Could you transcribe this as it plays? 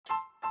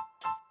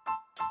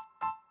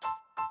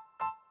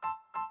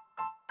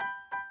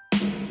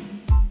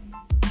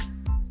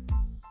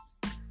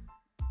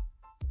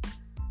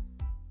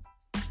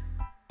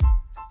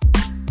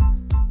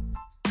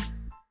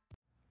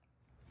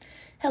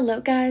Hello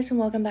guys, and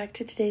welcome back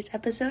to today's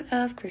episode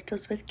of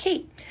Crystals with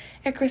Kate.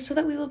 A crystal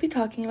that we will be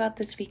talking about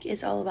this week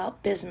is all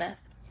about bismuth.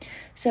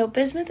 So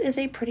bismuth is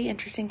a pretty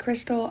interesting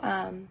crystal,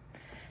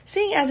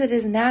 seeing as it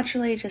is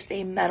naturally just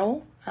a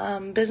metal.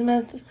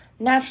 Bismuth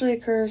naturally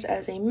occurs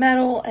as a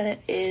metal, and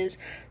it is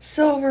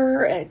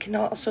silver. It can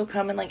also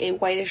come in like a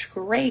whitish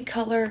gray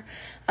color,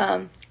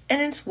 and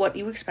it's what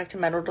you expect a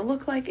metal to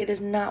look like. It is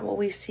not what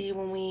we see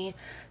when we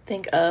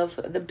think of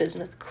the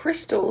bismuth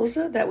crystals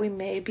that we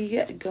may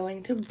be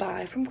going to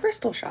buy from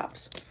crystal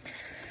shops.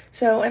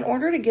 So in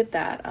order to get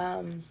that,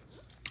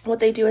 what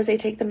they do is they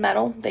take the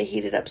metal, they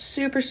heat it up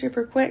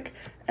super quick,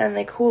 and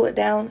they cool it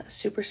down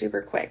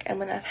super quick. And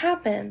when that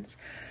happens,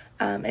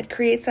 it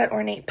creates that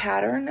ornate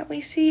pattern that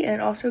we see, and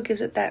it also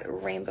gives it that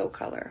rainbow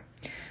color,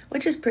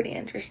 which is pretty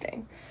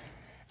interesting.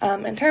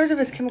 In terms of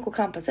its chemical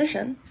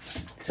composition,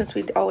 since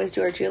we always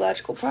do our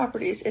geological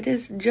properties, it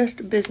is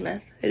just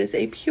bismuth. It is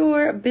a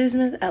pure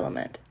bismuth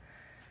element.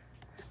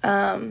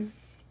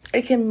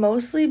 It can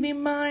mostly be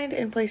mined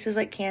in places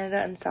like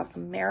Canada and South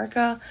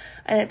America,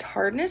 and its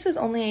hardness is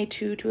only a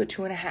 2 to a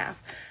 2.5.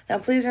 Now,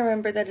 please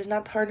remember that is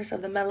not the hardness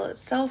of the metal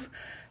itself.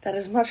 That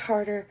is much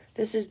harder.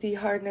 This is the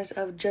hardness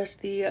of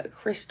just the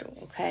crystal,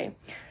 okay?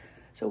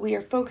 So we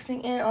are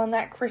focusing in on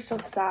that crystal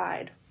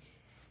side.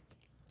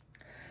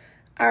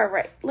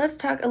 Alright, let's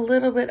talk a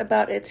little bit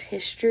about its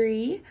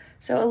history.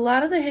 So a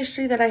lot of the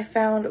history that I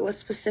found was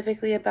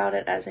specifically about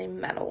it as a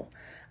metal.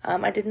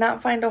 I did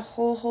not find a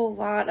whole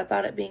lot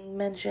about it being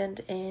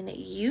mentioned in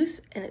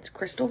use in its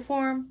crystal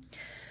form.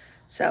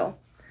 So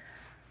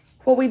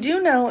what we do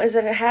know is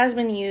that it has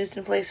been used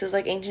in places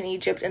like ancient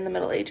Egypt and the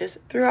Middle Ages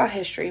throughout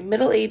history.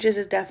 Middle Ages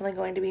is definitely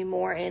going to be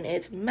more in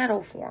its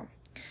metal form.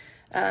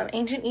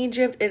 Ancient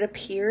Egypt, it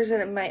appears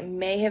that it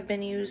may have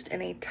been used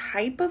in a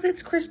type of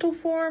its crystal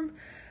form.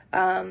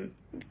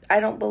 I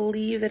don't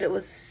believe that it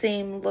was the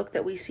same look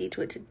that we see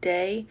to it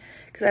today,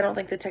 because I don't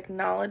think the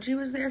technology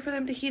was there for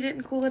them to heat it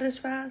and cool it as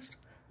fast.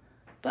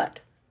 But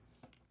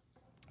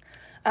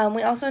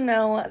we also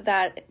know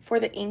that for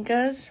the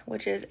Incas,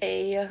 which is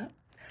a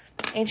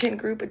ancient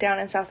group down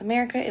in South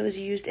America, it was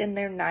used in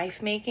their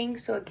knife making.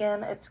 So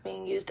again, it's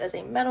being used as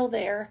a metal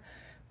there.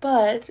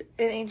 But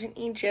in ancient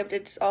Egypt,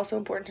 it's also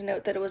important to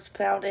note that it was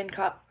found in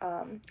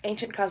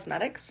ancient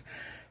cosmetics.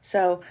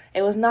 So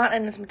it was not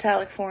in its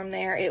metallic form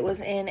there. It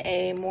was in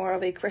a more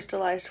of a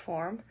crystallized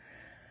form.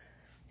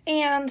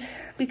 And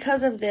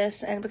because of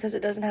this, and because it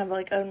doesn't have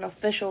like an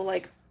official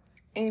like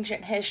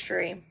ancient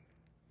history,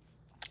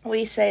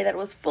 we say that it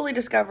was fully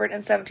discovered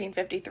in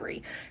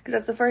 1753. Because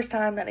that's the first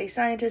time that a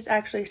scientist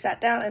actually sat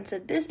down and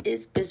said, this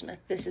is bismuth.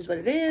 This is what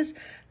it is.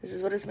 This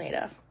is what it's made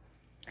of.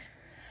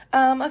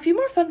 A few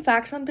more fun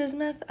facts on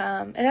bismuth.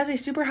 It has a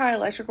super high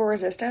electrical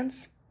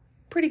resistance.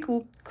 Pretty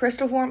cool.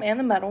 Crystal form and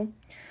the metal.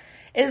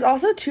 It is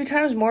also 2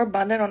 times more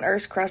abundant on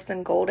Earth's crust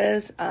than gold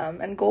is,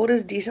 and gold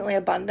is decently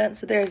abundant,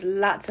 so there's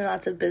lots and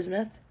lots of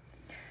bismuth.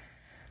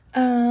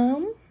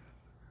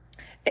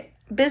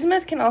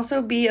 Bismuth can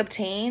also be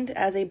obtained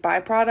as a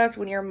byproduct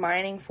when you're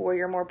mining for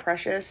your more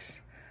precious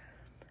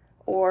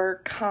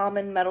or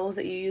common metals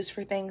that you use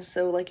for things,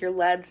 so like your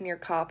leads and your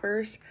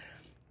coppers.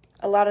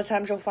 A lot of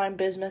times you'll find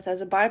bismuth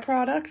as a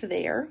byproduct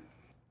there.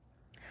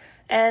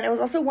 And it was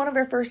also one of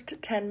our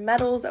first 10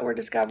 metals that were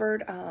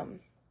discovered.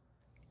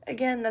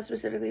 Again, that's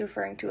specifically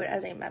referring to it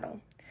as a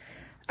metal.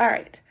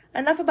 Alright,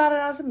 enough about it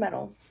as a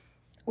metal.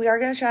 We are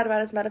going to chat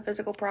about its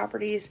metaphysical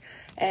properties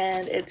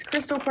and its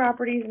crystal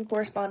properties and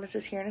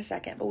correspondences here in a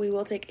second, but we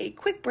will take a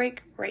quick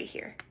break right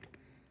here.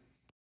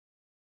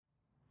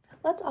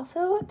 Let's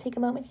also take a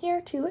moment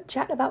here to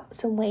chat about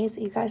some ways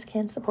that you guys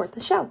can support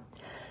the show.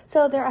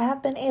 So there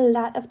have been a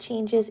lot of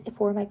changes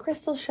for my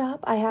crystal shop.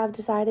 I have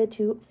decided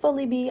to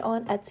fully be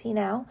on Etsy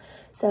now,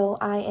 so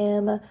I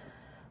am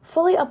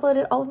fully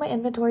uploaded all of my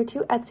inventory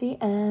to Etsy,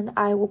 and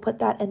I will put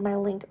that in my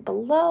link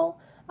below.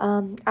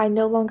 I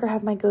no longer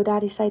have my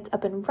GoDaddy sites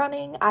up and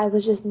running. I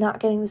was just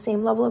not getting the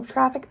same level of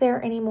traffic there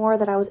anymore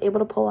that I was able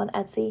to pull on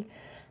Etsy.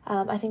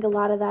 I think a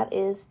lot of that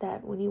is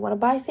that when you want to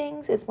buy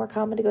things, it's more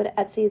common to go to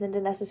Etsy than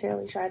to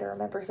necessarily try to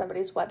remember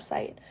somebody's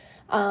website,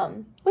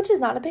 which is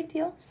not a big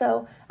deal.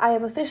 So I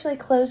have officially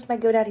closed my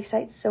GoDaddy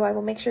sites, so I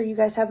will make sure you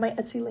guys have my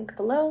Etsy link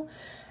below.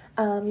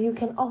 You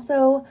can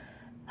also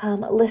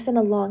listen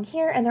along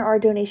here, and there are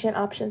donation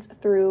options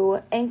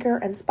through Anchor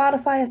and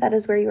Spotify if that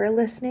is where you are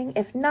listening.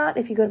 If not,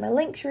 if you go to my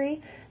link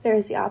tree, there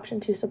is the option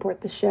to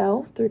support the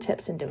show through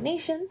tips and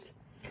donations.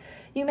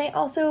 You may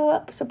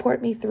also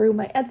support me through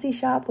my Etsy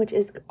shop, which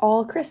is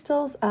all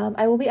crystals.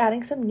 I will be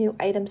adding some new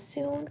items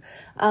soon.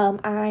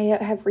 I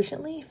have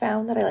recently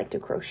found that I like to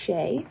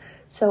crochet,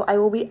 so I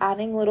will be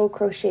adding little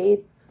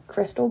crocheted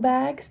crystal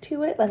bags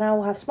to it, and I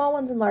will have small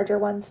ones and larger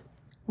ones.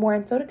 More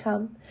info to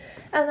come.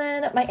 And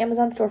then my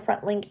Amazon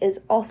storefront link is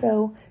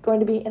also going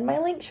to be in my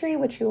link tree,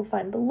 which you will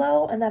find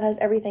below, and that has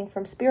everything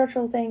from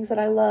spiritual things that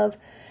I love.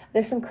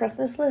 There's some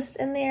Christmas lists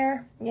in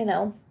there,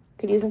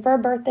 Could use them for a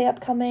birthday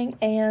upcoming,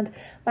 and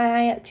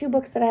my three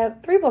books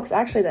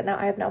actually that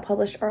I have now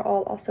published are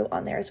all also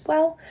on there as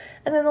well.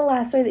 And then the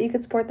last way that you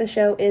could support the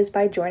show is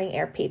by joining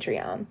our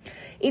Patreon.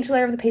 Each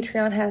layer of the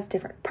Patreon has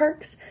different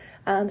perks.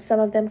 Some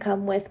of them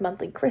come with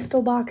monthly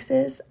crystal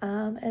boxes,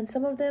 and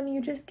some of them you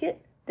just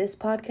get this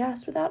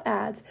podcast without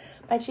ads.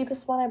 My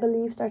cheapest one, I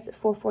believe, starts at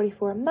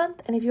 $4.44 a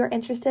month, and if you're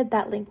interested,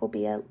 that link will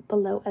be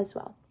below as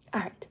well.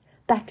 All right,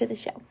 back to the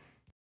show.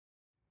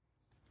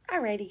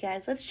 Alrighty,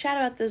 guys, let's chat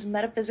about those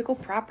metaphysical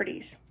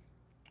properties.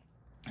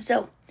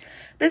 So,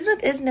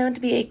 bismuth is known to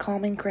be a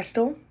calming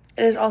crystal.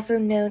 It is also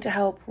known to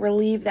help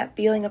relieve that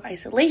feeling of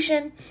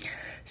isolation.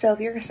 So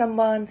if you're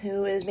someone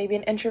who is maybe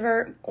an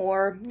introvert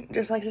or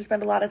just likes to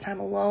spend a lot of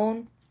time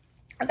alone,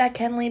 that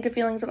can lead to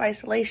feelings of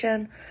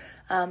isolation.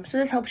 So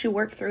this helps you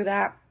work through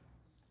that.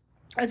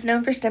 It's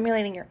known for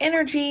stimulating your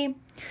energy.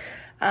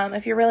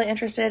 If you're really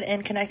interested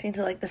in connecting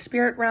to like the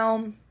spirit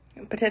realm,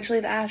 potentially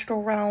the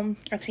astral realm,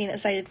 I've seen it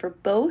cited for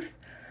both.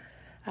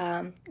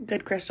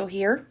 Good crystal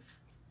here.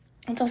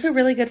 It's also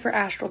really good for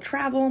astral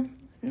travel.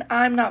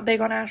 I'm not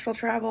big on astral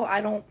travel.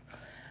 I don't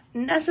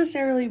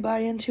necessarily buy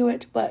into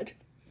it, but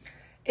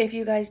if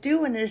you guys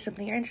do and it is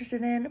something you're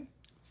interested in,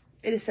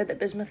 it is said that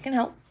bismuth can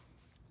help.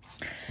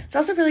 It's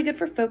also really good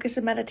for focus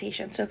and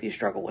meditation. So if you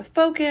struggle with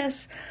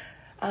focus,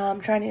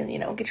 trying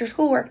to, get your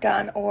schoolwork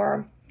done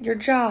or your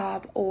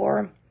job,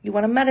 or you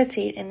want to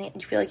meditate and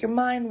you feel like your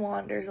mind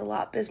wanders a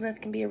lot,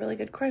 bismuth can be a really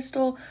good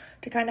crystal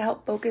to kind of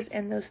help focus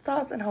in those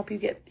thoughts and help you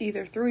get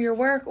either through your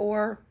work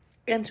or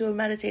into a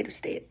meditative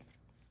state.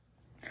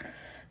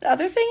 The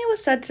other thing it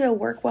was said to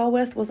work well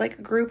with was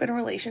like group and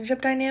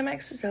relationship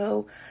dynamics.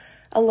 So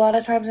a lot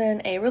of times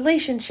in a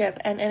relationship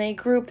and in a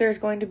group, there's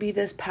going to be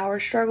this power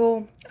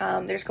struggle.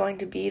 There's going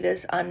to be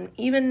this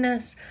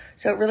unevenness.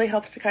 So it really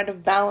helps to kind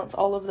of balance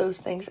all of those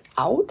things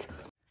out.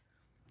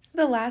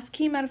 The last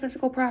key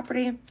metaphysical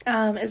property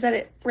is that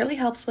it really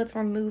helps with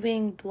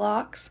removing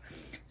blocks.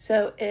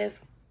 So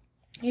if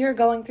you're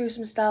going through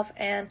some stuff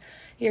and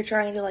you're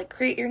trying to like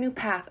create your new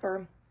path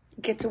or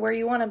get to where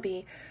you want to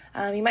be,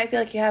 you might feel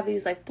like you have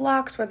these like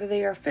blocks, whether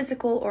they are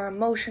physical or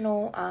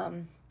emotional.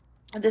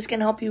 This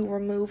can help you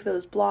remove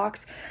those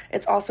blocks.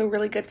 It's also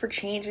really good for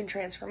change and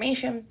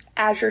transformation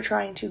as you're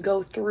trying to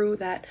go through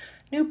that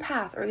new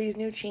path or these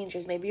new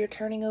changes. Maybe you're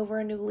turning over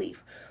a new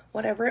leaf.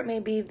 Whatever it may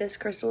be, this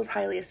crystal is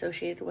highly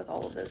associated with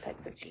all of those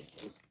types of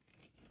changes.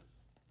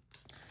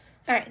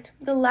 All right,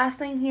 the last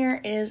thing here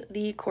is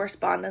the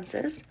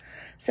correspondences.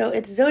 So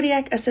its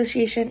zodiac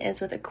association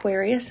is with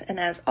Aquarius, and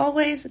as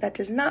always, that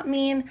does not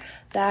mean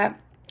that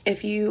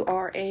if you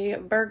are a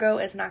Virgo,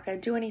 it's not going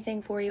to do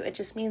anything for you. It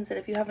just means that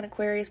if you have an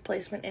Aquarius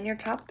placement in your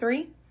top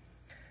 3,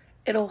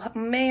 it'll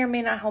may or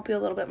may not help you a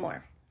little bit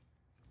more.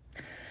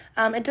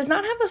 It does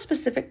not have a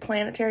specific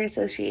planetary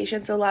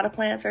association, so a lot of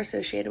planets are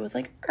associated with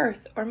like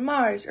Earth or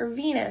Mars or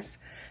Venus.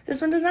 This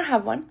one does not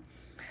have one.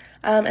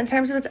 In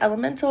terms of its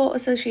elemental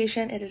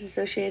association, it is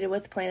associated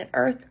with planet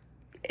Earth.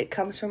 It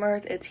comes from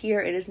Earth. It's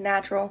here. It is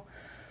natural.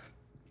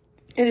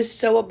 It is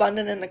so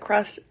abundant in the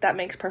crust. That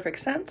makes perfect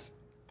sense.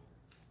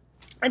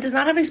 It does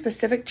not have a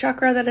specific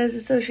chakra that it is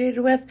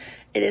associated with.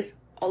 It is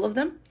all of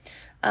them.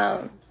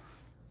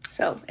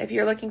 So if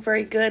you're looking for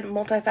a good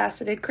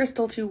multifaceted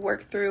crystal to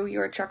work through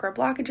your chakra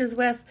blockages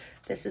with,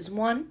 this is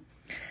one.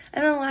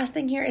 And then the last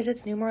thing here is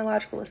its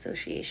numerological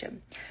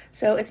association.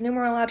 So its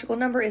numerological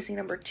number is the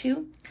number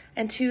 2,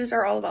 and 2s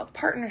are all about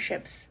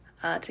partnerships,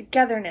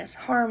 togetherness,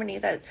 harmony,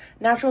 that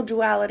natural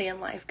duality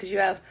in life, because you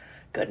have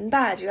good and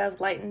bad, you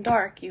have light and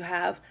dark, you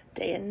have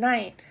day and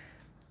night,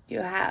 you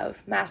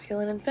have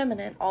masculine and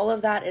feminine. All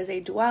of that is a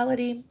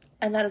duality,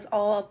 and that is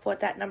all of what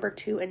that number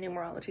 2 in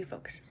numerology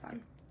focuses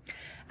on.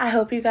 I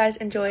hope you guys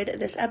enjoyed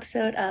this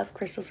episode of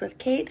Crystals with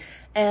Kate,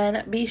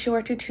 and be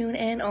sure to tune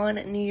in on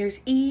New Year's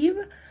Eve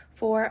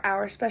for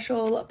our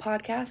special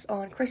podcast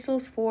on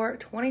crystals for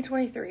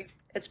 2023.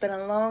 It's been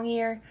a long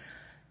year,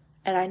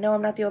 and I know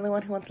I'm not the only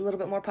one who wants a little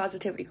bit more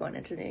positivity going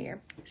into the new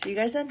year. See you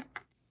guys then.